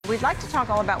we'd like to talk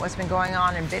all about what's been going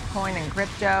on in Bitcoin and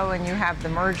crypto, and you have the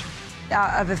merge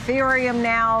of Ethereum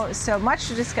now. So much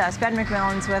to discuss. Ben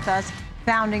McMillan's with us,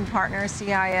 founding partner,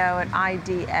 CIO at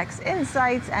IDX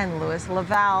Insights, and Louis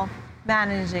Laval,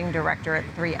 managing director at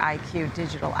 3iQ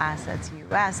Digital Assets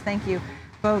US. Thank you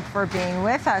both for being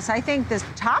with us. I think this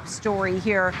top story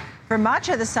here for much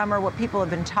of the summer, what people have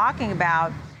been talking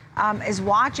about is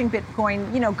watching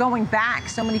Bitcoin, going back.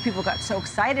 So many people got so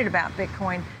excited about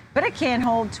Bitcoin, but it can't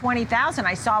hold 20,000.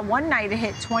 I saw one night it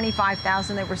hit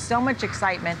 25,000. There was so much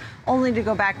excitement, only to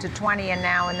go back to 20 and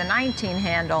now in the 19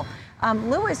 handle.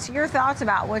 Louis, your thoughts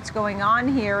about what's going on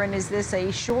here, and is this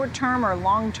a short-term or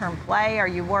long-term play? Are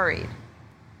you worried?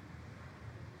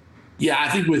 Yeah, I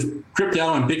think with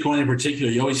crypto and Bitcoin in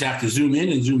particular, you always have to zoom in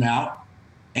and zoom out.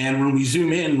 And when we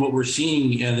zoom in, what we're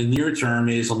seeing in the near term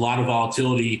is a lot of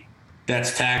volatility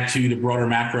that's tagged to the broader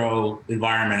macro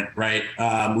environment, right?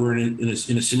 We're in a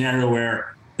scenario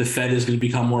where the Fed is going to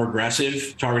become more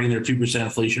aggressive, targeting their 2%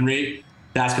 inflation rate.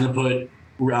 That's going to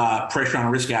put pressure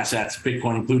on risk assets,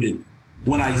 Bitcoin included.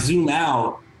 When I zoom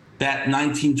out, that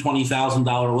 $19,000,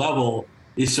 $20,000 level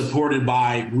is supported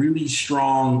by really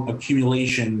strong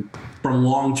accumulation from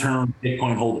long-term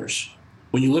Bitcoin holders.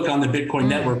 When you look on the Bitcoin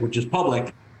network, which is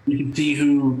public, you can see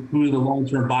who the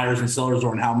long-term buyers and sellers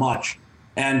are and how much.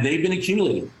 And they've been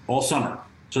accumulating all summer.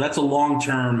 So that's a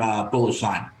long-term bullish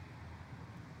sign.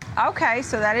 Okay,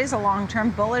 so that is a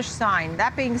long-term bullish sign.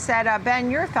 That being said, Ben,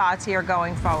 your thoughts here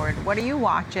going forward. What are you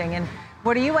watching and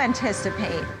what do you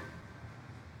anticipate?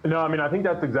 No, I mean, I think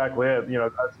that's exactly it. As you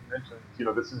mentioned,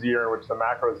 this is a year in which the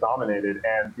macro is dominated,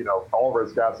 and all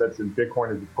risk assets, and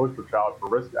Bitcoin is a poster child for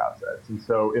risk assets. And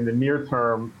so, in the near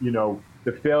term,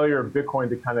 the failure of Bitcoin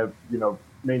to kind of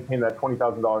maintain that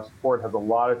 $20,000 support has a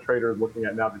lot of traders looking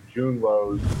at now the June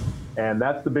lows, and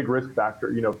that's the big risk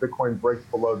factor. If Bitcoin breaks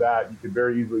below that, you could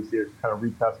very easily see it kind of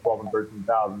retest 12 and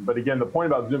 13,000. But again, the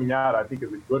point about zooming out, I think,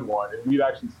 is a good one, and we've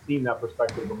actually seen that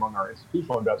perspective among our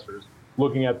institutional investors,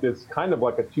 looking at this kind of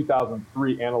like a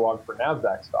 2003 analog for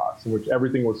NASDAQ stocks, in which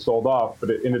everything was sold off, but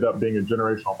it ended up being a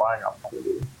generational buying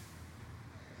opportunity.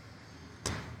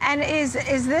 And is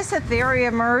this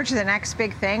Ethereum merge the next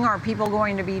big thing? Are people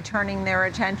going to be turning their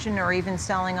attention or even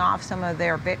selling off some of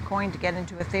their Bitcoin to get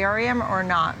into Ethereum or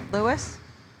not? Louis?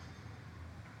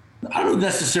 I don't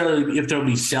necessarily if they'll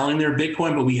be selling their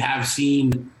Bitcoin, but we have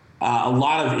seen a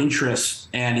lot of interest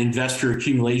and investor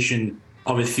accumulation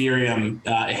of Ethereum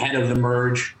ahead of the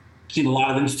merge. Seen a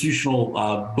lot of institutional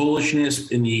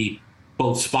bullishness in the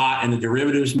both spot and the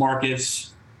derivatives markets.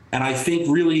 And I think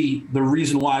really the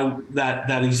reason why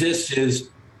that exists is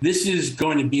this is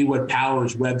going to be what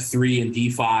powers Web3 and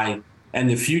DeFi and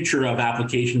the future of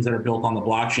applications that are built on the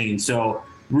blockchain. So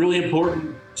really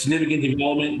important, significant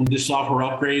development with this software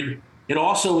upgrade. It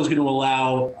also is going to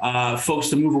allow folks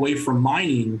to move away from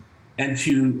mining and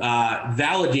to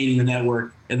validating the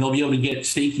network, and they'll be able to get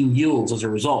staking yields as a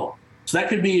result. So that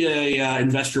could be a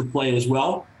investor play as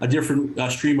well, a different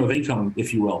stream of income,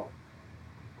 if you will.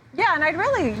 Yeah, and I'd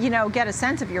really, get a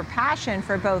sense of your passion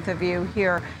for both of you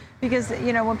here, because,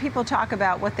 when people talk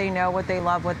about what they know, what they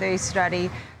love, what they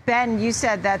study, Ben, you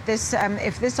said that this,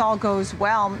 if this all goes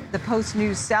well, the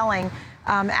post-news selling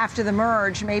after the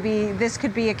merge, maybe this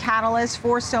could be a catalyst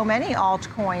for so many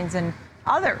altcoins and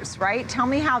others, right? Tell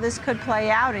me how this could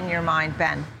play out in your mind,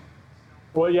 Ben.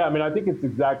 Well, yeah, I mean, I think it's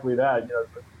exactly that.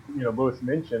 Louis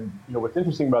mentioned, what's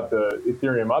interesting about the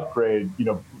Ethereum upgrade,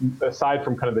 aside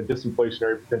from kind of the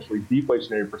disinflationary, potentially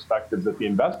deflationary perspectives that the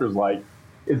investors like,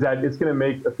 is that it's going to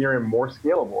make Ethereum more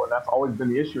scalable. And that's always been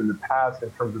the issue in the past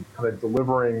in terms of kind of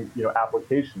delivering,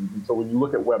 applications. And so when you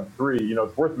look at Web3,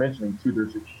 it's worth mentioning too,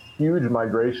 there's a huge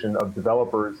migration of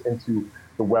developers into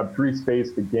the Web3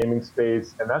 space, the gaming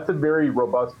space, and that's a very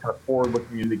robust kind of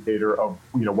forward-looking indicator of,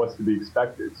 what's to be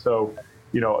expected. So,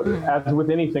 as with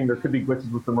anything, there could be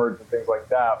glitches with the merge and things like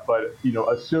that, but,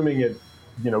 assuming it,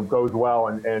 goes well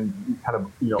and kind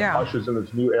of, ushers in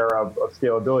this new era of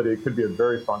scalability, it could be a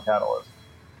very strong catalyst.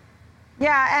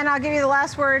 Yeah, and I'll give you the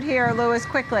last word here, Louis,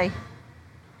 quickly.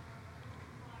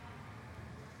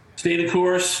 Stay the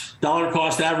course, dollar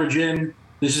cost average in.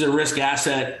 This is a risk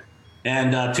asset,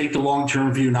 and take the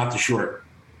long-term view, not the short.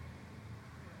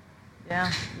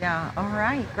 Yeah. All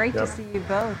right. Great to see you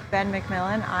both. Ben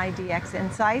McMillan, IDX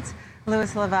Insights,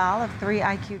 Louis Laval of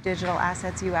 3iQ Digital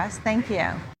Assets US. Thank you.